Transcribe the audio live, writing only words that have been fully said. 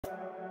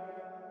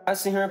I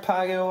see her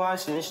pocket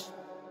watching.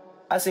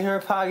 I see her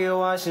pocket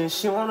watching.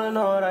 She wanna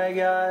know what I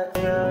got.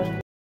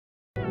 Yeah.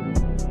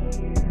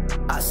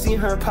 I see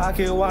her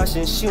pocket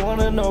watching. She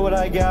wanna know what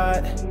I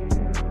got.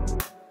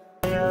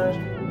 Yeah.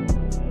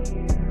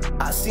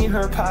 I see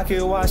her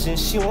pocket watching.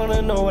 She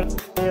wanna know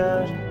what.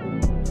 Yeah.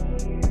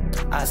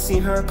 I see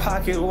her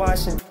pocket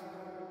watching.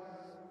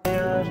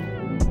 Yeah.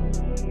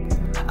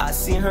 I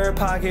see her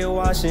pocket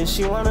watching.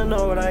 She wanna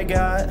know what I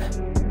got.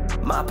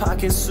 My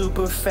pocket's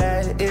super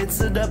fat,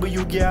 it's a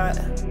W got.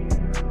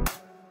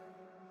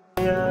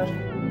 Yeah.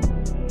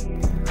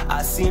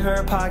 I see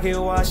her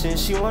pocket watching,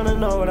 she wanna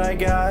know what I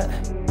got.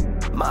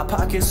 My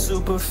pocket's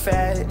super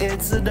fat,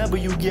 it's a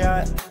W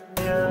got.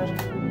 Yeah.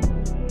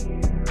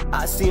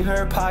 I see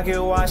her pocket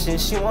watching,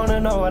 she wanna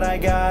know what I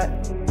got.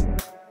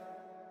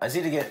 I just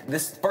need to get,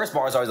 this first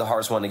bar is always the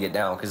hardest one to get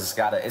down because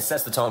it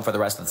sets the tone for the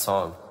rest of the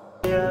song.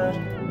 Yeah.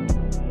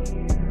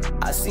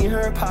 I see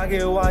her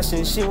pocket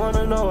watching, she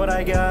wanna know what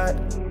I got.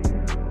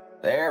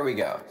 There we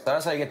go. So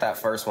that's how you get that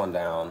first one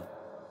down.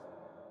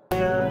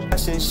 Yeah.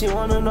 She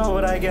wanna know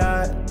what I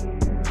got.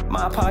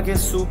 My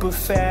pocket's super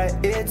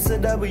fat, it's a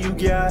W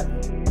got.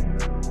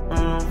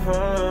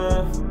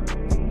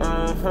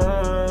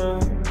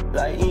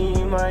 Like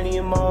eeny, miny,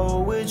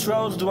 mo, which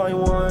rose do I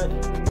want?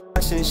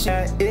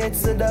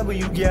 It's a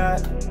W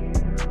got.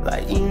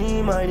 Like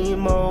eeny, miny,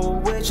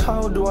 mo, which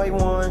hoe do I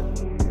want?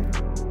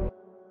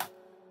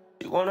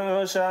 She wanna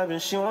go shopping,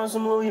 she wants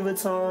some Louis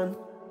Vuitton.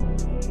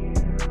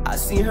 I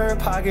see her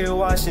pocket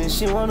watching,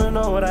 she wanna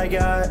know what I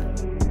got.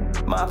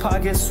 My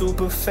pocket's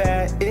super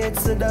fat,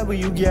 it's a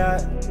W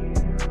got.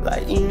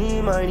 Like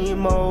eeny, miny,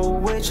 mo,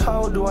 which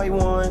hoe do I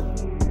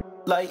want?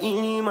 Like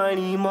eeny,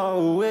 miny,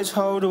 mo, which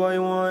hoe do I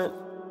want?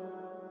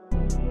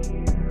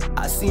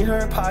 I see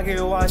her pocket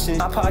watching,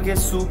 my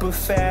pocket's super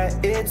fat,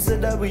 it's a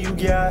W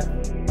got.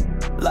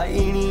 Like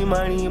eeny,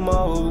 miny,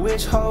 mo,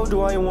 which hoe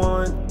do I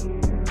want?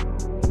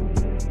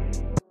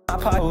 My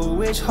pocket,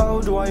 which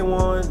hoe do I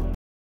want?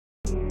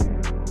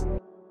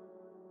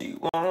 She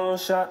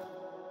wants shot,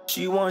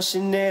 she wants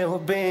Chanel,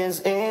 Benz,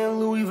 and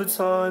Louis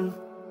Vuitton.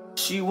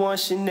 She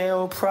wants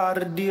Chanel,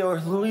 Prada,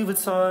 Dior, Louis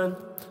Vuitton.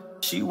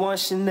 She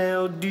wants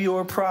Chanel,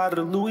 Dior,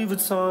 Prada, Louis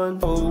Vuitton.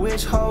 Oh,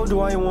 which hoe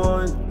do I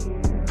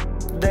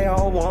want? They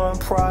all want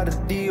Prada,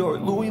 Dior,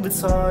 Louis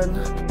Vuitton.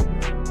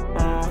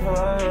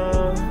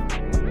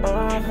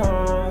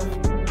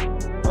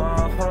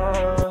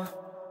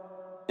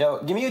 Yo,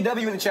 give me a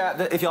W in the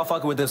chat if y'all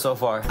fucking with this so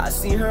far. I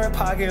see her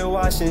pocket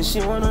watching, she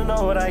wanna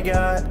know what I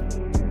got.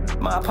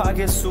 My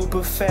pocket's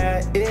super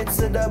fat, it's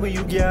a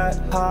W got.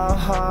 Ha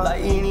ha,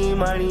 like eeny,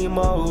 miny,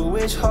 mo,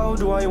 which hoe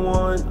do I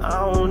want?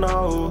 I don't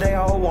know. They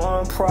all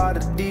want Prada,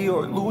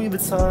 Dior, Louis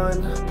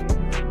Vuitton.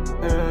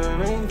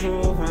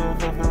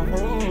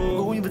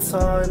 Louis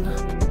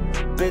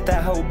Vuitton. Bet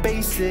that hoe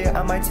basic,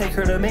 I might take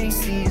her to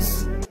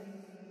Macy's.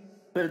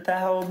 Bet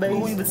that hoe basic,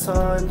 Louis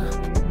Vuitton.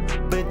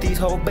 Bet these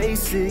hoe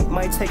basic,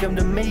 might take them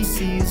to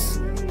Macy's.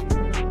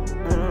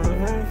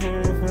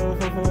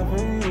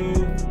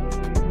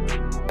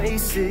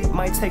 Basic,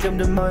 might take them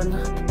to Mun.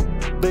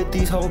 Bet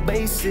these hoe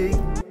basic,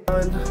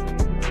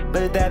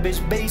 bet that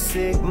bitch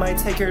basic, might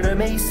take her to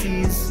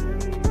Macy's.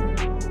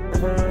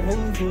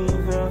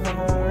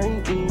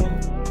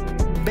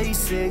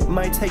 Basic,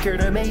 might take her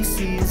to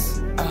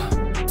Macy's.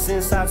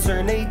 Since I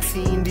turned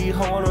 18, these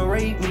hoe wanna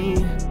rape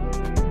me.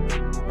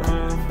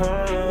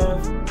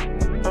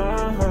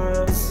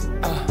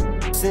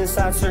 Since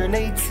I turned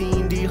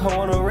 18, these hoe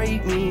wanna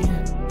rape me.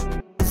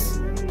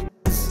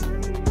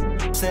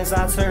 Since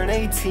I turned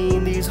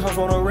 18, these hoes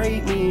wanna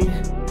rape me.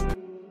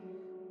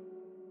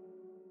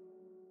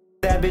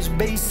 That bitch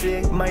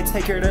basic, might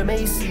take her to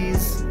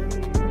Macy's.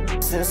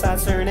 Since I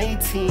turned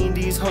 18,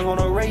 these hoes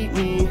wanna rape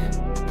me.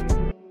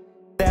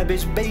 That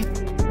bitch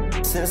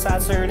basic. Since I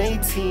turned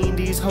 18,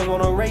 these hoes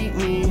wanna rape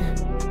me.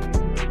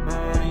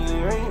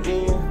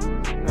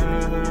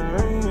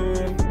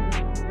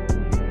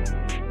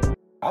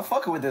 I'm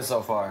fucking with this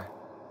so far.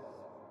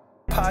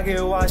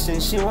 Pocket watching,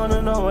 she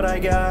wanna know what I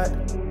got.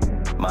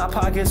 My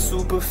pocket's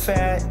super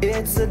fat,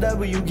 it's a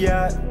W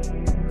got.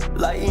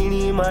 Like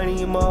eeny,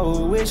 miny,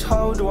 mo, which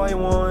hoe do I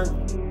want?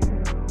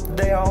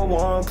 They all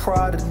want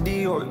Prada,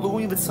 Dior,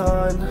 Louis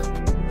Vuitton.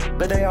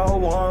 But they all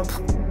want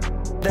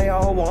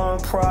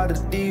Prada,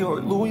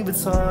 Dior, Louis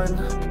Vuitton.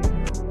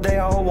 They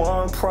all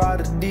want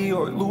Prada,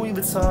 Dior, Louis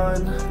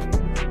Vuitton.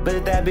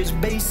 But that bitch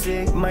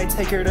basic, might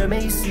take her to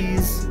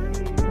Macy's.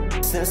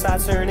 Since I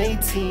turned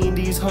 18,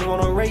 these hoes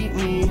wanna rape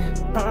me.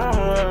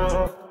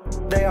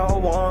 They all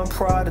want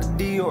Prada,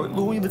 Dior,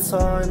 Louis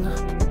Vuitton.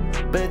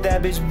 But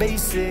that bitch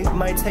basic,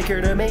 might take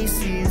her to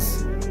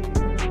Macy's.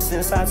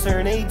 Since I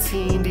turned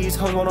 18, these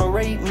hoes wanna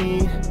rape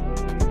me.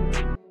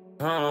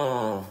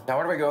 Now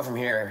where do we go from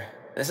here?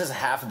 This is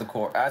half of the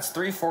chorus. That's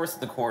 3/4 of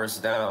the chorus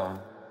down.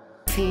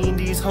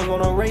 These hoes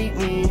wanna rape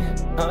me.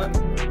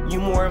 You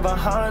more of a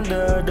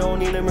Honda, don't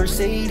need a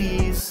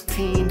Mercedes.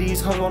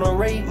 These hoes wanna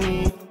rape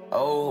me.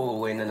 Oh,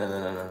 wait,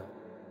 no.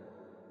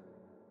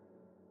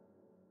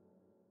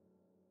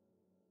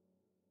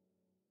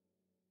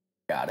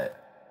 Got it.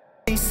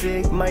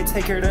 basic, might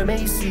take her to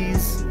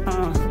Macy's.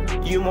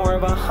 You more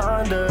of a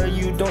Honda,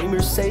 you don't need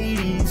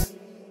Mercedes.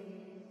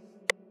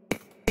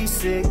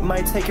 Basic,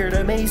 might take her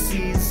to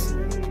Macy's.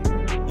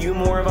 You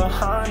more of a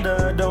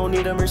Honda, don't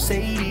need a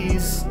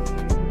Mercedes.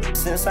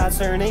 Since I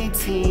turned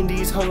 18,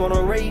 these hoes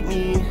wanna rape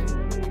me.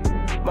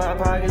 My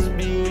pockets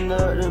beating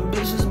up, them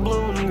bitches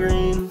blue and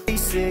green.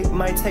 Basic,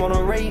 might take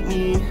wanna rape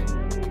me.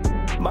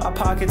 My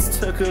pockets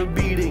took a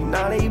beating,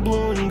 now they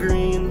blue and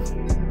green.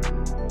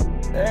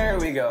 There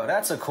we go,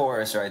 that's a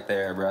chorus right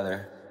there,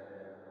 brother.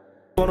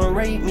 Wanna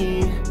rape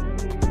me.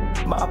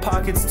 My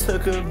pockets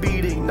took a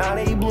beating, now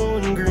they blue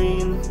and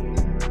green.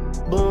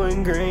 Blue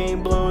and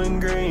green, blue and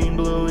green,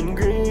 blue and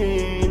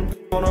green.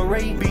 Wanna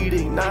rape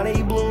beating, now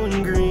they blue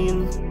and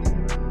green.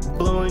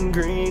 Blue and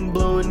green,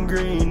 blue and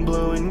green,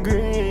 blue and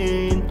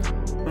green.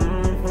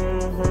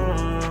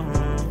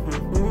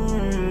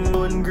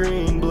 Blue and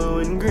green, blue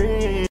and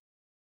green.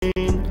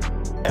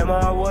 Am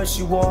I what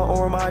you want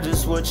or am I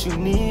just what you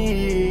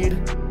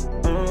need?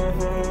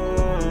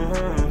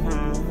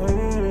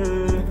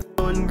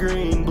 Blue and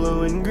green,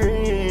 blue and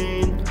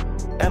green.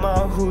 Am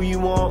I who you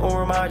want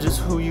or am I just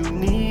who you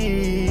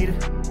need?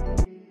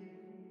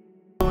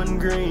 Blue and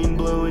green,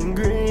 blue and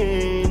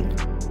green.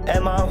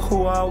 Am I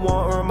who I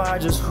want or am I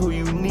just who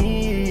you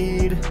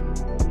need?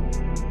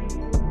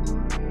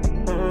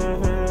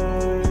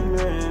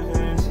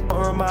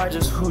 Or am I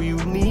just who you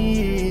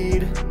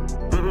need?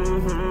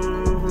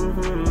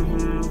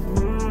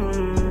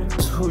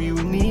 Who you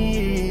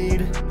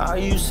need? I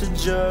used to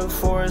jug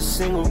for a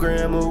single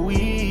gram of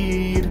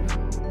weed.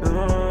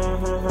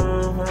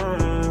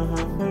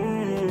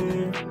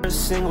 A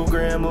single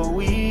gram of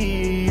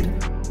weed.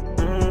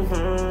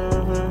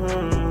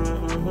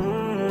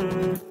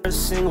 A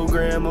single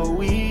gram of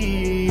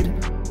weed.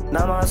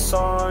 Now my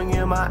song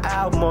and my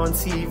album on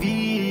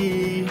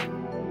TV.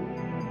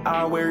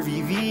 I wear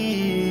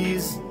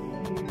VVs.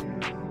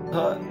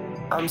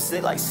 I'm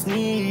sick like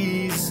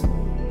sneeze.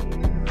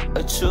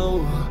 A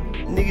chew.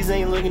 Niggas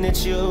ain't looking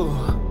at you.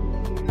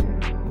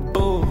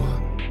 Boo.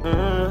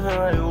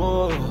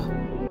 Whoa.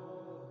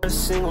 A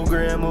single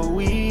gram of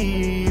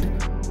weed.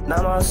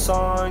 Now my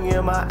song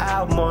and my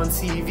album on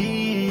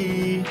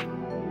TV.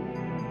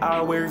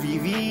 I wear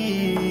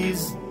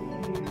VVs.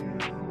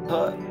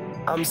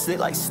 I'm sick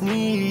like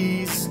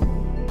sneeze.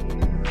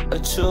 A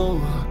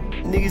chew.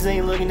 Niggas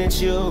ain't looking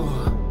at you.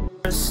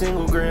 A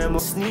single gram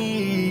of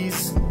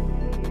sneeze.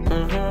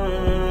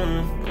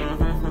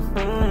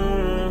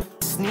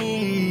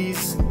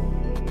 Sneeze.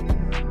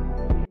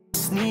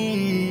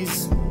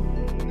 Sneeze.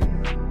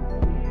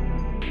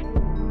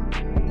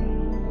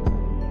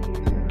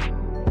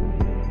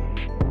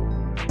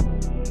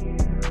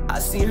 I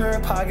see her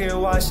pocket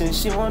watching,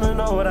 she wanna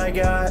know what I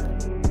got.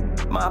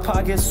 My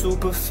pocket's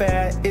super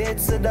fat,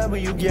 it's a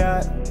W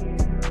got.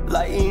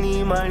 Like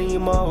any, money,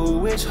 mo,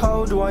 which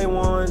hoe do I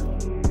want?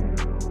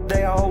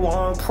 They all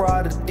want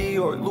Prada,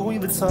 Dior, Louis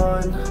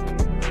Vuitton.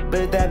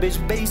 But that bitch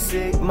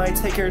basic, might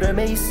take her to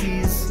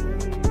Macy's.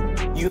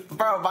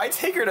 Bro, might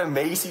take her to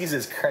Macy's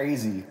is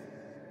crazy.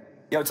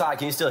 Yo, Todd,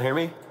 can you still hear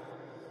me?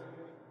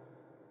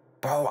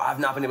 Bro, I've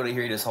not been able to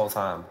hear you this whole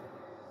time.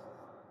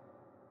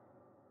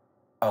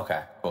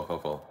 Okay,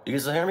 cool. You can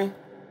still hear me?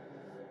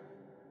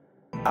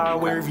 I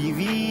wear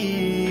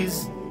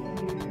VVs.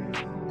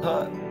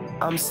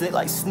 I'm sick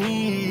like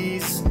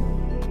sneeze.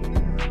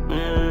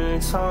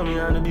 Tell me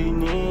how to be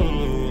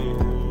near.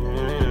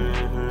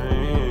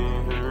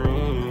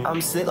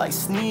 I'm sick like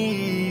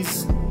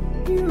sneeze.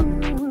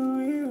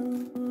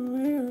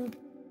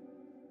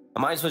 I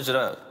might switch it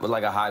up with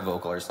like a high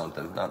vocal or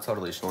something. Not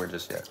totally sure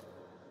just yet.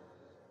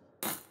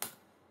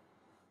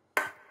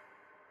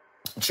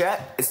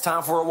 Chat, it's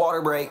time for a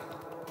water break.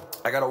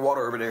 I got a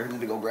water over there. I need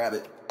to go grab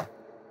it.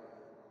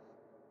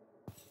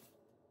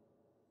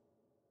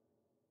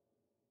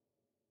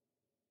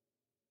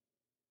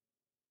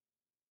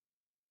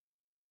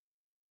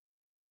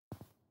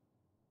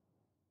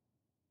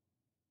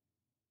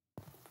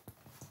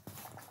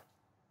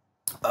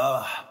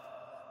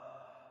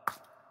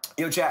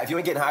 Yo, chat, if you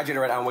ain't getting hydrated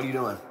right now, what are you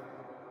doing?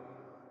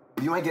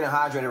 If you ain't getting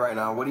hydrated right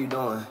now, what are you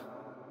doing?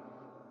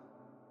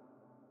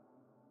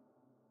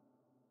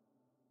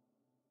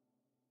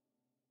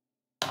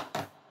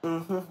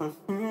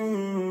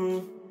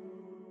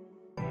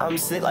 I'm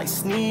sick like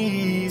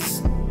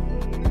sneeze.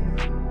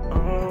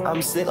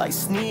 I'm sick like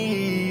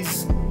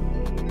sneeze.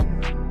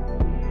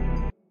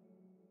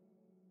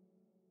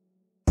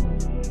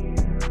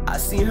 I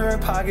see her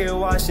pocket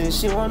watching,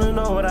 she wanna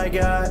know what I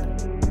got.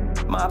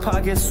 My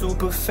pocket's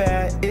super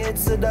fat,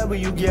 it's a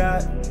W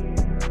got.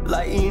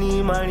 Like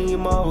any, money,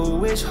 mo,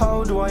 which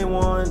hoe do I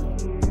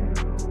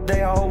want?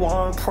 They all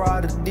want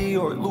Prada,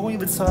 Dior, Louis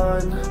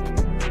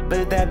Vuitton.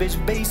 But that bitch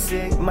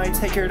basic, might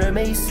take her to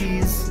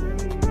Macy's.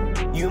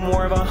 You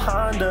more of a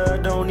Honda,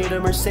 don't need a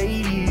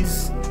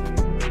Mercedes.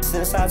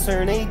 Since I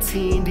turned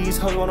 18, these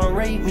hoes wanna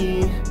rape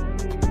me.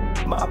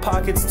 My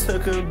pockets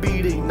took a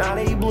beating, now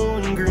they blue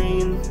and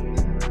green.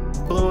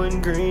 Blue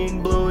and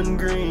green, blue and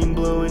green,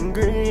 blue and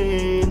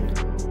green.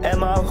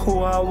 Am I who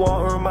I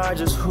want or am I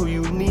just who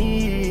you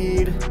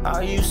need?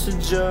 I used to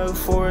jug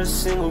for a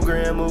single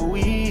gram of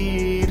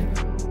weed.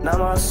 Now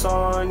my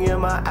song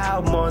and my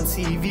album on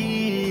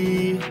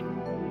TV.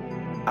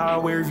 I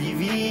wear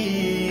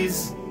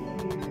VVs.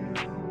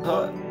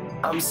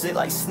 I'm sick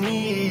like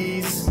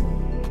sneeze.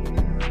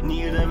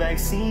 Need a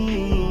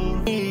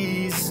vaccine.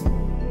 Need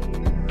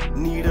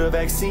a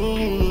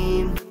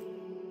vaccine.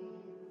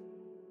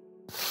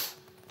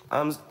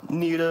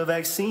 Need a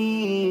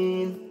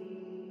vaccine.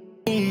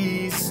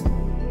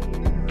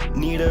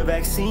 Need a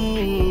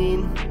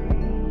vaccine.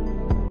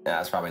 Yeah,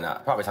 it's probably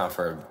time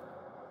for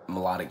a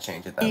melodic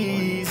change at that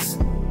point.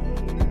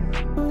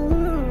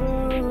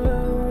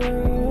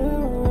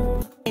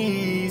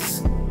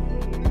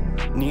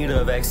 Need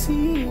a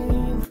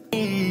vaccine.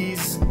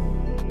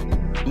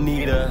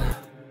 Need a.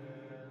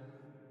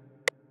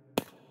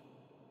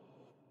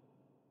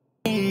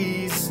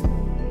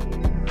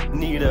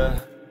 Need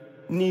a.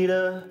 Need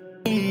a.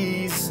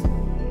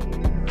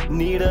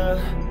 Need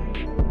a.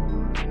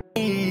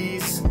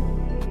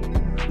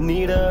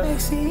 Need a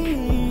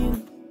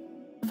vaccine.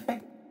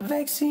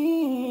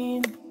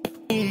 Vaccine.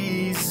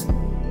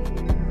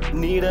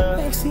 Need a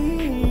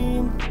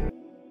vaccine.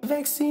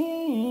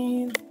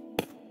 Vaccine.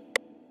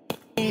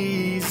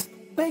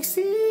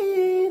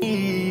 Vaccine.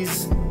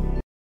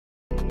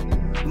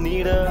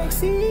 Need a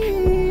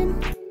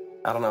vaccine.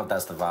 I don't know if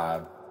that's the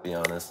vibe, to be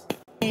honest.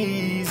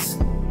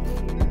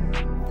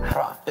 How do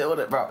I feel with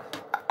it, bro?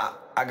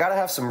 I gotta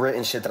have some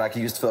written shit that I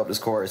can use to fill up this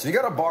chorus. If you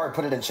got a bar,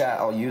 put it in chat,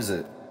 I'll use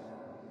it.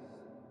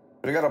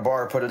 If you got a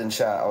bar, put it in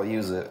chat, I'll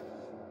use it.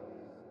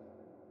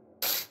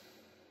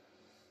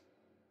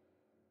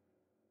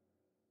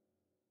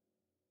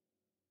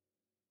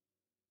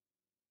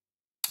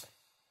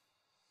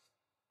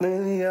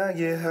 Lately I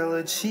get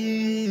hella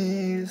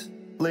cheese.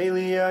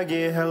 Lately I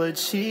get hella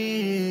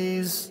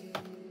cheese.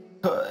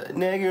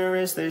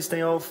 Niggerish, they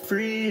stay on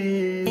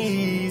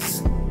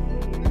freeze.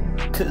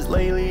 Cause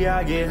lately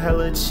I get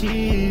hella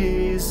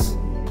cheese.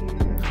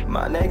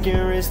 My neck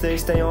and wrist, they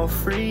stay on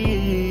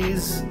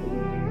freeze.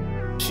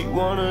 She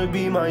wanna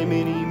be my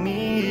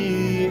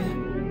mini-me.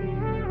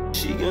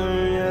 She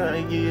gonna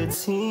like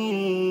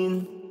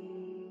guillotine.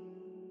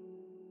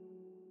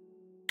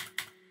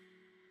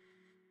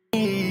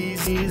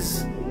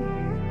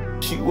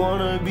 She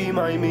wanna be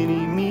my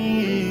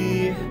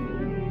mini-me.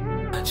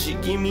 She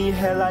give me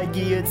head like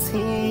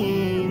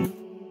guillotine.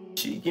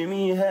 She give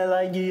me head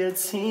like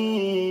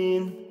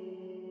guillotine.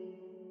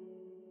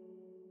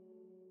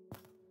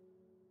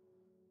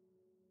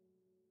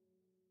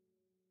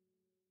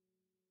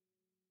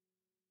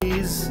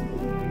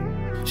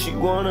 She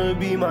wanna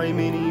be my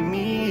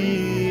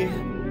mini-me.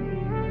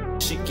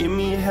 She give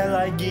me head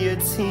like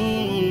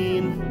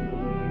guillotine.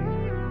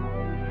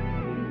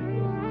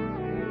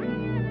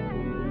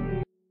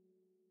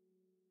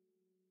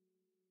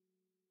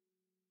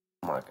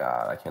 Oh my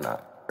god, I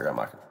cannot figure out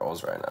my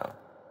controls right now.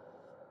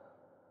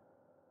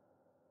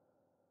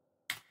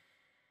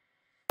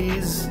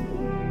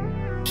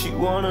 She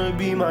wanna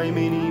be my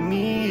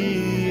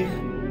mini-me.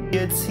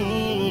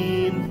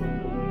 Guillotine.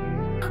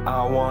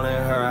 I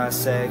wanted her, I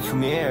said,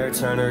 come here.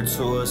 Turn her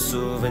to a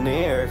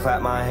souvenir.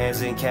 Clap my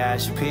hands and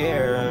cash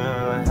appear.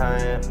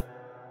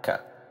 Okay.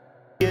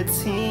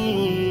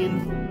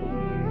 Guillotine.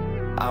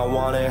 I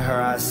wanted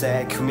her, I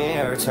said, come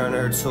here. Turn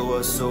her to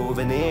a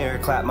souvenir.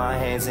 Clap my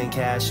hands and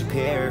cash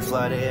appear.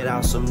 Flooded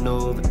out some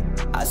new.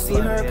 I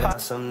seen her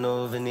pop some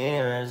new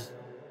veneers.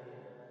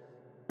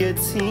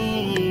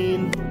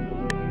 Guillotine.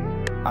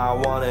 I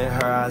wanted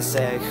her, I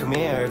said, come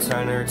here.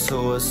 Turn her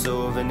to a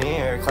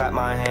souvenir. Clap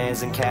my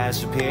hands and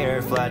cash appear.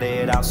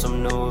 Flooded out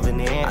some new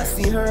veneers. I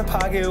seen her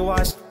pocket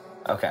watch.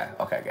 Okay,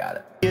 got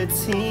it.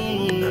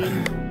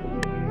 Guillotine.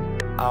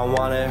 I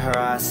wanted her,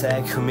 I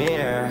said, come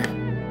here.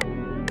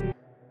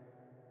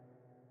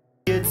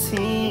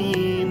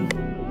 Guillotine.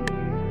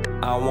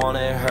 I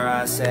wanted her,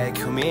 I said,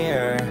 come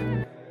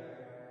here.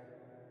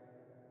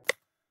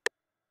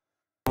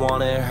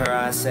 Wanted her,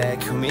 I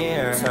said, come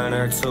here. Turn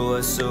her to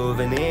a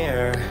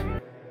souvenir.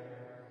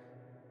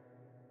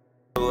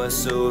 To a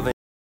souvenir.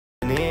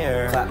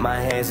 Clap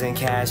my hands and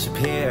cash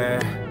appear.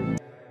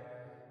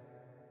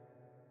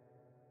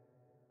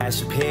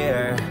 Cash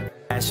appear.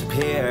 Cash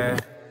appear.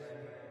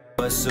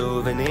 A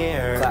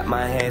souvenir. Clap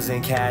my hands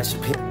and cash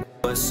appear.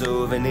 A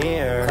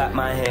souvenir. Clap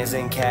my hands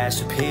and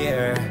cash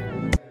appear.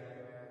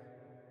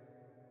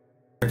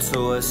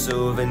 To a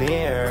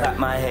souvenir. Clap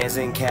my hands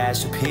and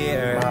cash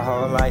appear. My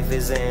whole life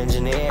is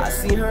engineered. I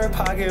seen her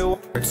pocket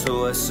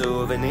to a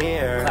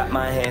souvenir. Clap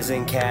my hands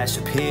and cash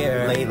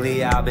appear.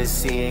 Lately I've been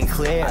seeing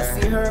clear. I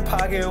seen her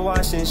pocket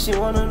watching. She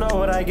wanna know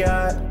what I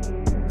got.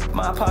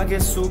 My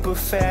pocket's super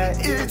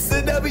fat. It's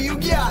the W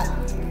yacht.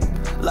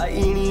 Like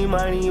eeny,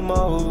 miny,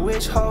 mo,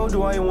 which hoe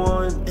do I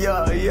want?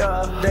 Yeah.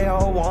 They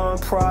all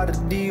want Prada,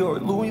 Dior,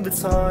 Louis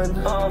Vuitton.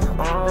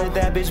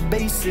 That bitch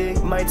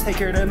basic, might take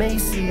her to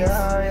Macy's.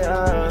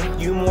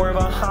 You more of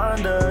a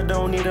Honda,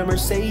 don't need a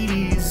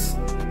Mercedes.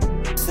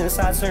 Since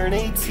I turned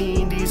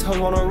 18, these hoes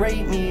wanna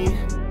rate me.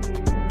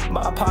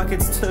 My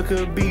pockets took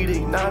a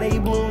beating, now they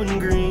blue and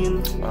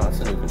green. Oh,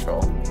 that's a new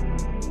control.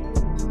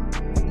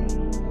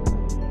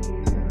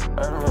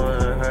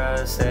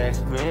 said,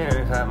 come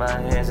here. Clap my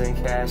hands in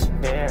cash,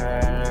 here.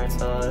 And her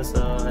told a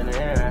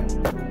souvenir.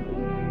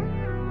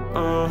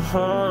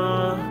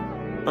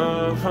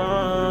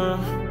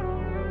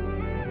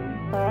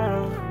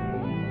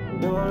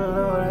 You wanna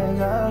know what I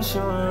got, she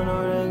wanna know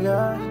what I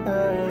got,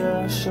 yeah,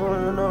 yeah. She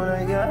wanna know what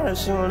I got,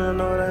 she wanna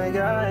know what I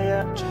got,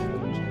 yeah.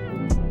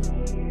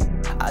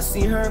 I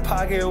see her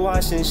pocket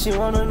watching, she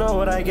wanna know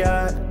what I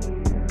got.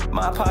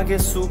 My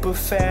pocket's super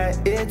fat,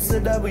 it's a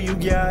W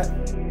got.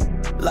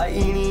 Like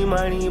eeny,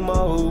 miny,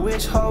 mo,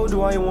 which hoe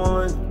do I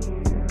want?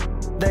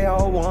 They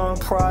all want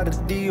Prada,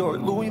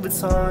 Dior, Louis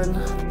Vuitton.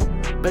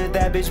 But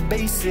that bitch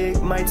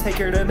basic, might take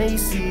her to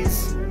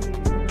Macy's.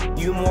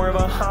 You more of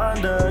a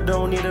Honda,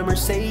 don't need a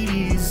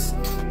Mercedes.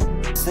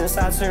 Since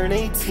I turned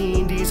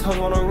 18, these hoes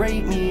wanna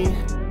rape me.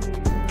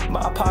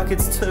 My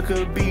pockets took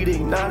a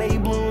beating, now they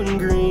blue and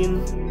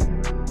green.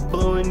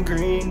 Blue and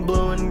green,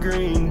 blue and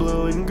green,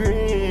 blue and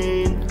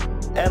green.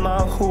 Am I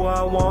who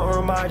I want or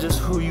am I just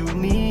who you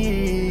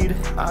need?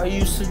 I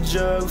used to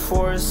jug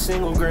for a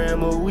single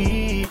gram of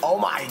weed. Oh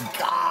my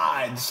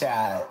God,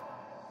 chat.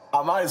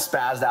 I might have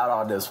spazzed out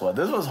on this one.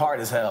 This was hard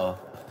as hell.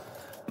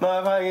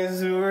 My pocket's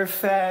super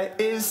fat,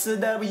 it's a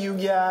W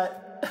got.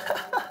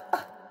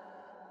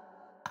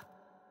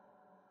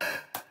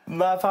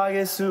 My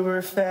pocket's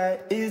super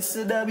fat, it's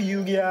a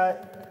W got.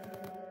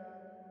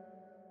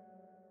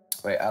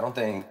 Wait, I don't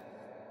think...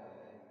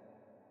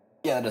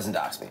 Yeah, that doesn't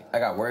dox me. I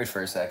got worried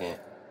for a second.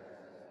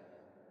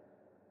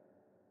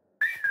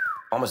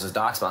 Almost just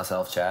doxed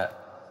myself, chat.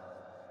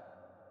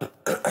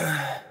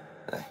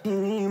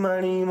 Eeny,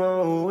 miny,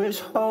 mo,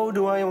 which hoe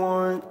do I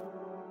want?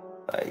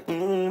 Like,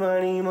 eeny,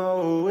 miny,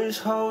 mo, which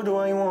hoe do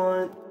I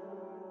want?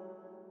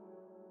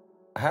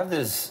 I have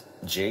this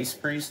Jace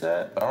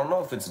preset, but I don't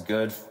know if it's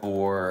good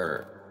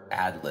for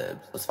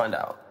ad-libs. Let's find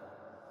out.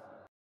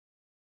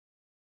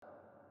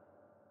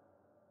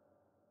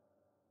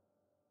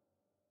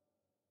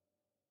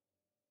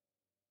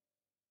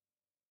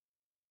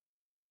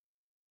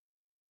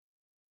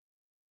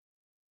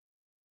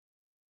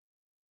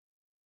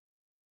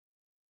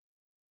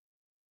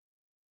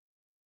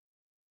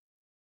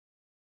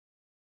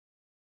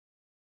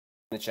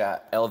 In the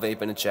chat,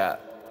 L-Vape in the chat.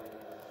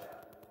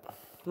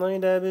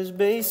 Like that bitch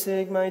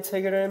basic, might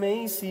take her to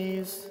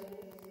Macy's.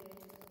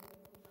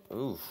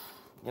 Ooh,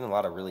 getting a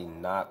lot of really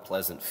not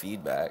pleasant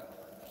feedback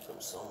from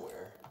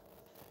somewhere.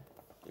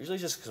 Usually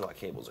just because my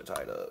cables are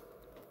tied up.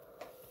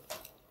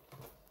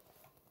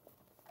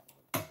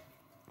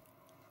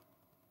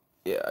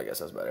 Yeah, I guess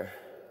that's better.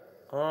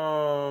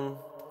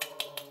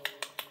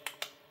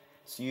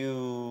 Let's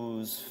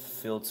use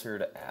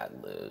filtered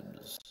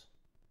ad-libs.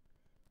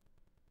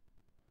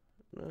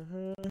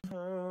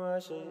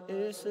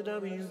 It's a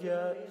W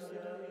got.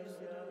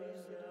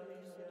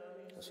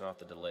 Let's turn off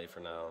the delay for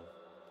now.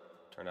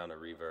 Turn down the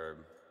reverb.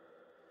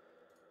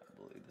 I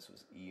believe this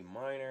was E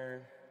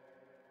minor.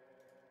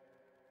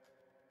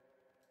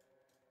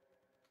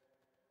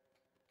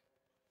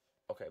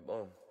 Okay,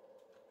 boom.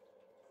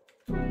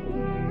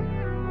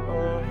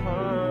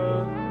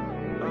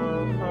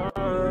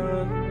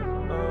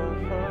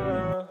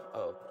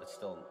 Oh, it's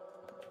still...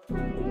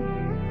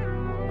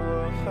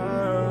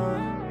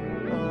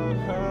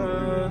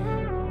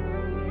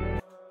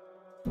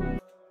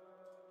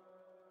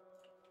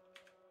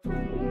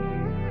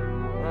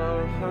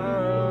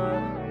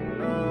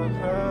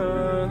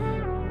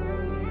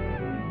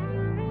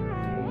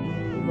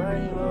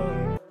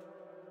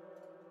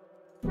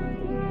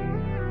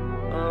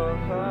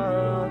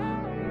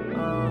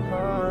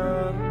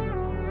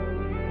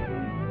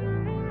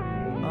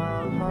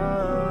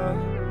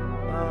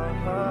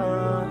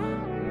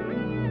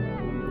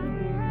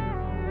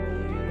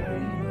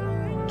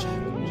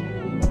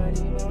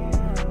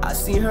 I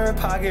see her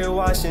pocket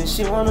watching,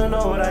 she wanna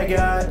know what I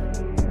got.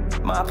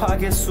 My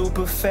pocket's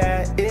super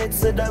fat,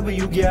 it's a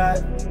W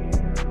got.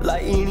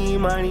 Like eeny,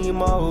 miny,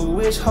 mo,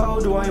 which hoe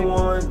do I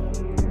want?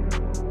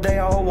 They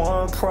all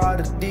want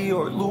Prada,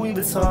 Dior, Louis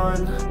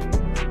Vuitton.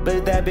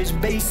 But that bitch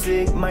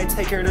basic, might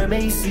take her to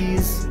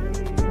Macy's.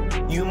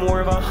 You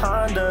more of a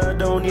Honda,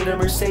 don't need a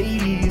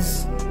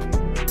Mercedes.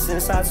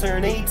 Since I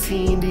turned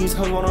 18, these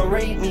hoes wanna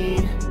rape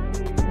me.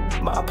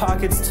 My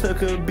pockets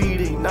took a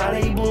beating, now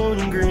they blue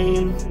and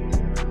green.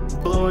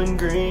 Blue and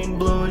green,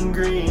 blue and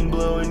green,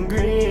 blue and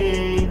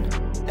green.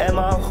 Am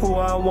I who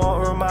I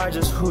want or am I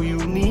just who you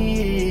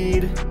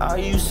need? I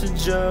used to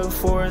jug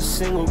for a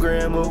single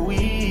gram of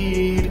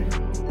weed.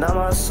 Now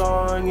my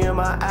song and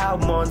my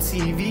album on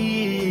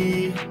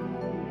TV.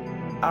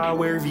 I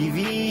wear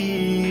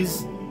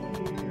VVs.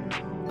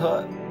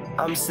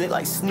 I'm sick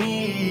like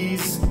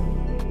sneeze.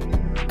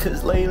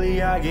 Cause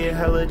lately I get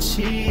hella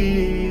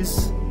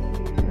cheese.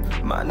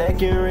 My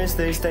neck and wrist,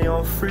 they stay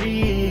on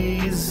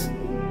freeze.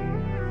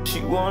 She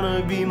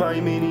wanna be my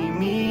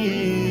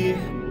mini-me.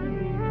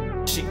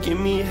 She give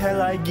me head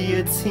like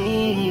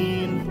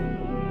guillotine.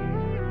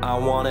 I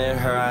wanted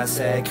her, I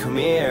said come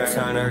here.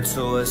 Turn her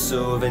to a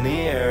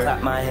souvenir.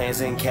 Clap my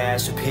hands and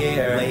cash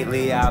appear.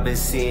 Lately I've been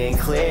seeing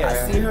clear.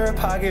 I see her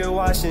pocket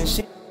watching,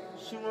 she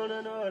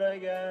wanna know what I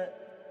got.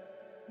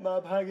 My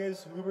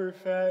pocket's super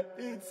fat,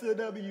 it's a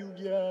W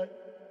yacht.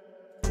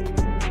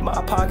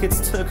 My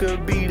pockets took a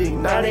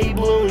beating, now they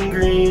blue and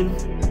green.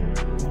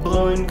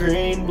 Blue and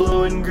green,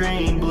 blue and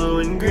green, blue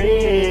and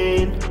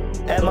green.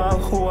 Am I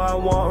who I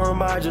want or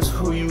am I just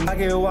who you? I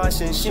get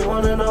watching, she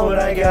wanna know what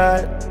I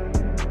got.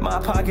 My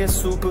pocket's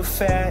super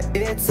fat,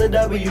 it's a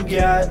W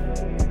yacht.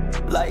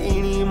 Like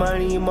eeny,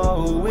 miny,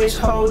 mo, which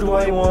hoe do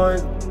I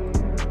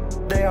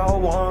want? They all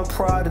want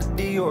Prada,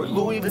 Dior,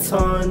 Louis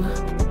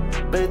Vuitton.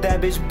 But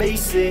that bitch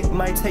basic,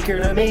 might take her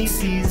to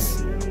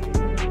Macy's.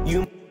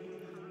 You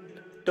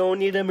don't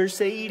need a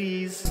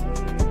Mercedes.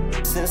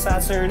 Since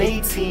I turned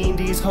 18,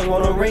 these hoes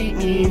wanna rate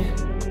me.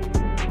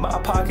 My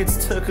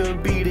pockets took a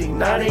beating,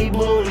 now they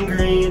blue and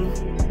green.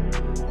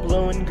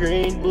 Blue and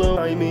green, blue,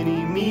 I'm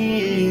mini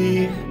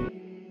me.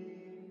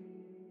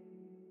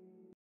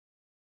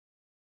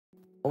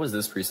 What was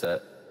this preset?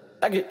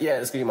 Yeah,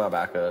 this could be my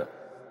backup.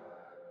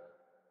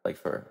 Like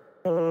for.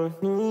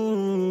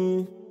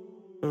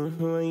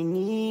 I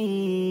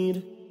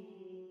need.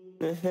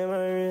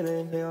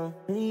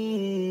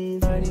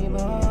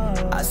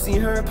 I see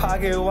her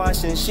pocket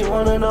watching, she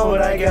wanna know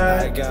what I got.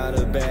 I got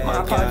a bag,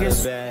 my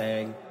pocket's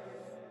bag.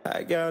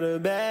 I got a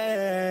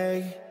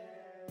bag.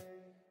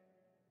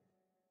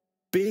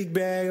 Big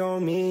bag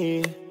on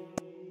me.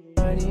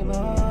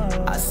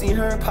 I see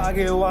her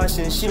pocket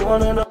watching, she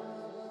wanna know.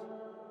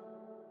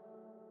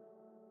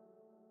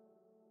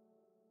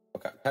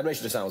 Okay, had to make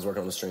sure the sound was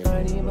working on the stream.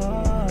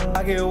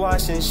 I get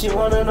watching, she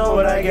wanna know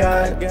what I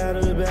got.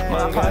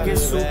 My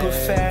pocket's super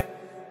fat.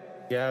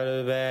 Got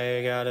a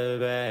bag, got a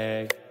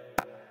bag.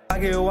 I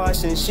get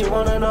watching, she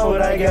wanna know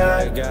what I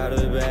got.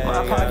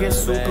 My pocket's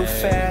super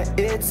fat,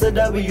 it's a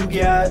W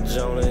yacht.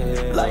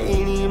 Like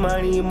eeny,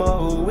 miny,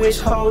 mo, which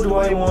hoe do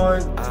I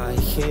want? I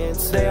can't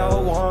tell. They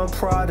all want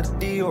Prada,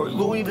 Dior,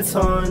 Louis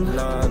Vuitton.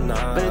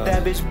 But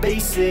that bitch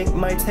basic,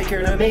 might take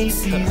her to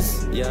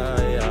Macy's.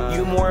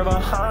 You more of a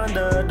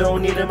Honda,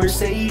 don't need a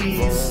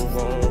Mercedes.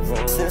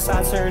 Since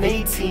I turned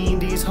 18,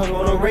 these hoes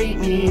wanna rate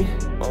me.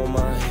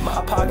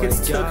 My pockets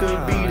took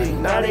a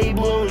beating, now they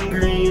blue and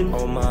green.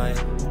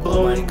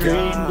 Blue and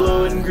green,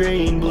 blue and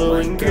green, blue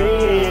and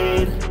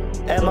green.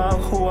 Am I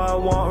who I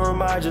want or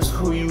am I just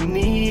who you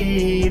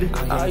need?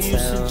 I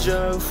used to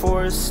jug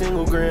for a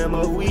single gram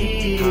of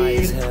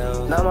weed.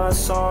 Now my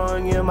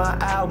song and my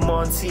album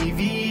on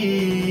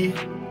TV.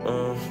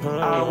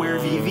 I wear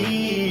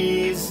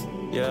VVs.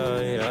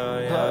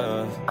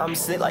 I'm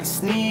sick like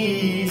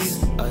sneeze.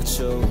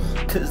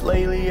 Cause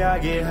lately I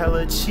get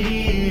hella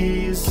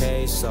cheese.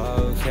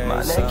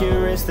 My neck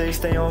and wrist, they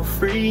stay on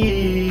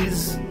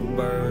freeze.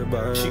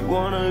 She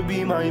wanna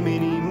be my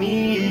mini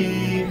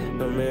me.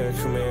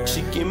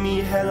 She give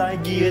me head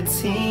like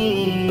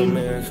guillotine.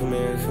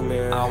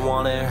 I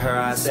wanted her,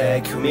 I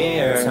said come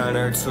here. Turn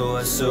her to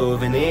a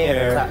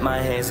souvenir. Clap my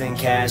hands and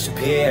cash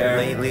appear.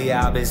 Lately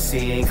I've been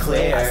seeing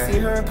clear. I see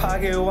her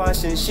pocket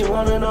watching, she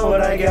wanna know what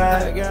I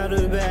got.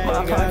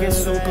 My pocket's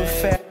super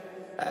fat.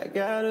 I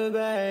got a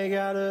bag,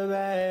 got a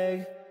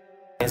bag.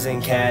 Hands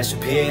and cash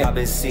appear. I've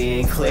been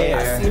seeing clear.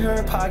 I see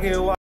her pocket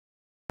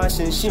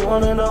watching, she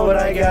wanna know what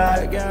I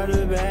got.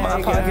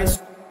 My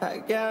pocket's. I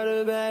got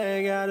a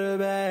bag, got a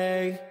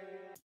bag.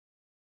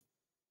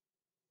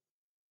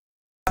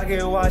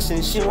 Pocket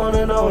watching, she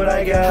wanna know what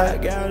I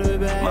got.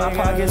 My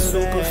pocket's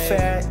super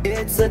fat,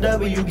 it's a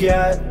W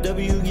yacht.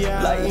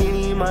 Like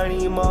eeny,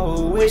 miny,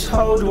 mo, which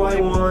hoe do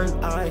I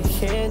want? I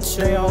can't choose.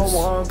 They all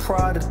want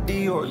Prada,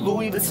 Dior,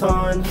 Louis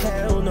Vuitton.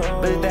 Hell no.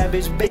 But that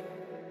bitch big.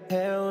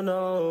 Hell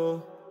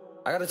no.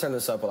 I gotta turn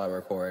this up while I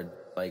record,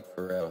 like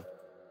for real.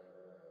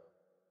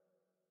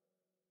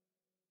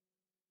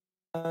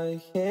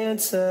 I can't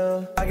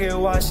tell. I get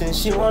watching,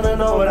 she wanna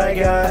know what I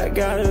got. I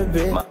got a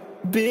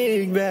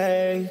big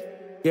bag.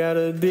 Got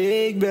a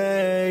big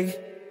bag.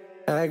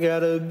 I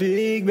got a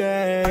big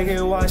bag. I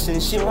get watching,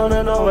 she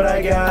wanna know what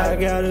I got. I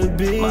got a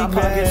big bag. My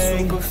pocket's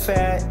super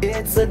fat,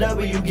 it's a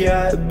W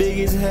yacht. Big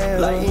as hell.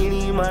 Like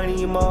eeny,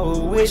 miny,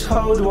 mo, which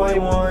hoe do I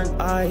want?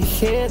 I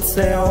can't tell.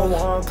 They all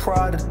want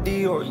Prada,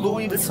 Dior,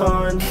 Louis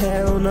Vuitton.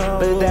 Hell no.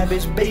 But that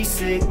bitch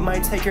basic,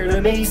 might take her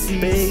to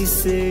Macy's.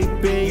 Basic.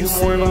 You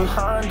more of a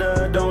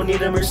Honda, don't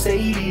need a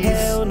Mercedes.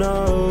 Hell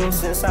no.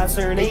 Since I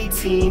turned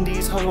 18,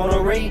 these hoes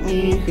wanna rate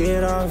me.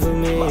 Get off of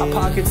me. My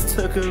pockets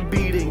took a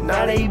beating,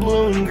 now they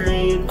blue and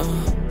green.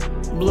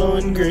 Blue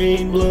and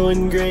green, blue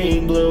and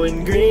green, blue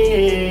and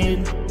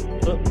green.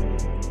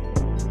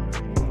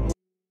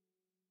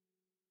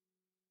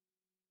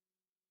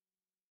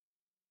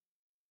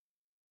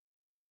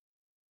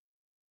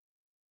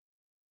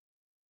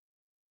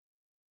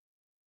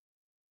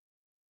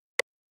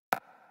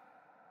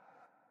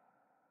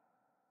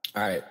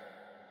 All right.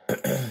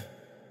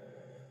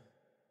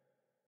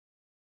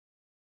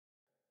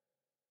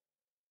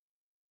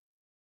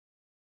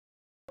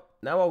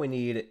 Now all we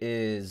need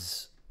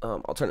is,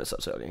 I'll turn this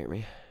up so you can hear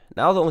me.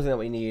 Now the only thing that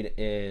we need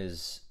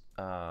is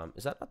that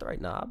not the right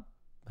knob?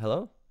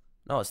 Hello?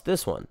 No, it's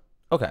this one.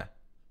 Okay. I'm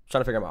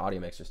trying to figure out my audio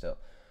mixer still.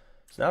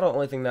 So now the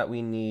only thing that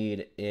we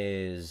need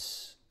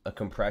is a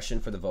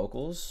compression for the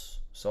vocals.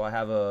 So I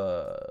have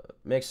a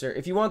mixer.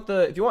 If you want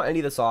any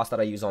of the sauce that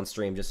I use on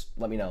stream, just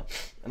let me know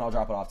and I'll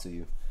drop it off to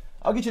you.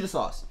 I'll get you the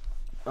sauce.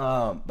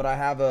 But I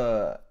have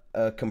a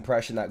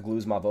compression that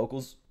glues my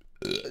vocals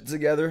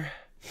together.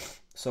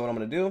 So what I'm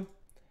gonna do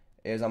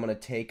is I'm gonna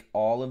take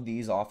all of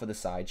these off of the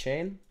side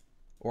chain,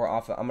 or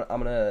I'm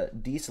gonna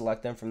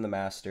deselect them from the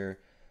master,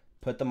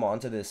 put them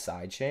onto this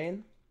side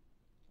chain,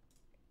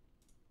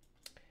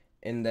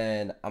 and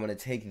then I'm gonna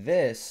take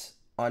this,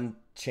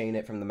 unchain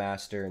it from the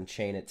master, and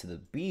chain it to the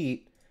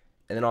beat.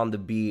 And then on the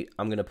beat,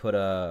 I'm gonna put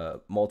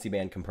a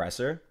multi-band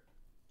compressor.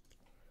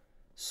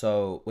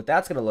 So what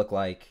that's gonna look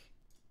like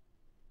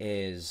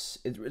is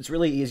it's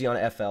really easy on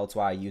FL. That's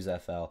why I use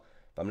FL.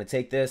 But I'm gonna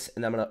take this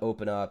and I'm gonna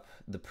open up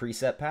the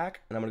preset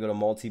pack and I'm gonna go to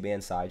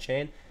multi-band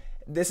sidechain.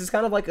 This is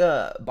kind of like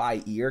a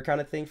by ear kind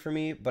of thing for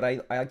me, but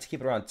I like to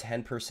keep it around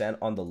 10%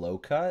 on the low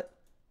cut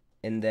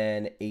and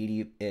then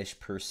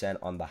 80-ish%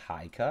 on the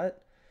high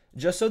cut.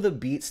 Just so the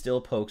beat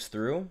still pokes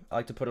through, I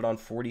like to put it on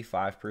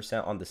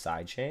 45% on the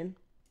sidechain.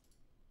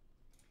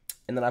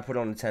 And then I put it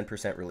on a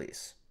 10%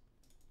 release.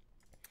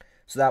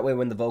 So that way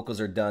when the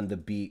vocals are done, the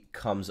beat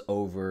comes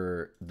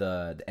over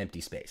the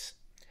empty space.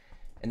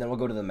 And then we'll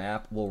go to the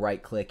map, we'll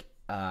right click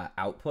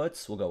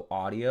outputs, we'll go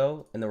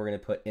audio, and then we're gonna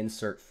put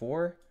insert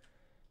 4.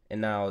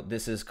 And now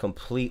this is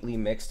completely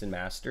mixed and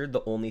mastered.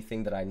 The only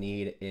thing that I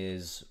need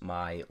is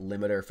my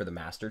limiter for the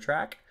master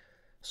track.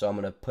 So I'm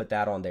gonna put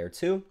that on there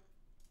too.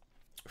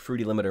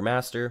 Fruity limiter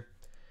master.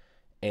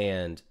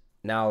 And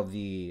now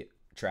the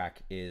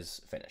track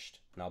is finished.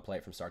 And I'll play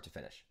it from start to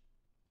finish.